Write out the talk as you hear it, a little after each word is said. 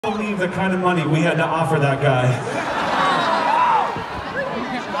the kind of money we had to offer that guy.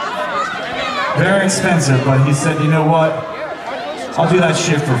 Very expensive, but he said, you know what? I'll do that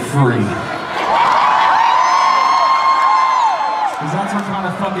shit for free. Because that's what kind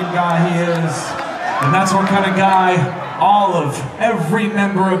of fucking guy he is. And that's what kind of guy every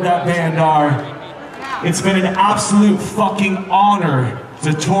member of that band are. It's been an absolute fucking honor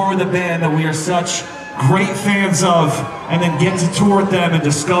to tour with a band that we are such great fans of, and then get to tour with them and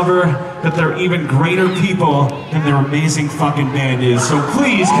discover that they're even greater people than their amazing fucking band is. So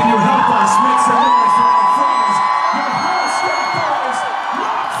please, can you help us make some noise for our friends, your Hellstar Boys,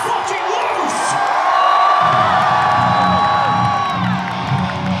 Rock Fucking Loose!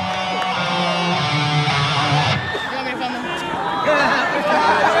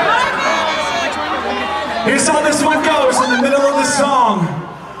 Here's how this one goes. In the middle of the song,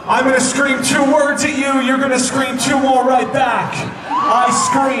 I'm gonna scream 2 words at you, you're gonna scream 2 more right back. I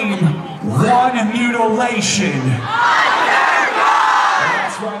scream, 1 mutilation.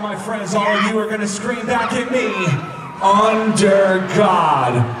 That's right, my friends, all of you are gonna scream back at me, under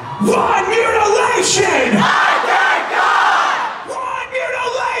God. 1 mutilation!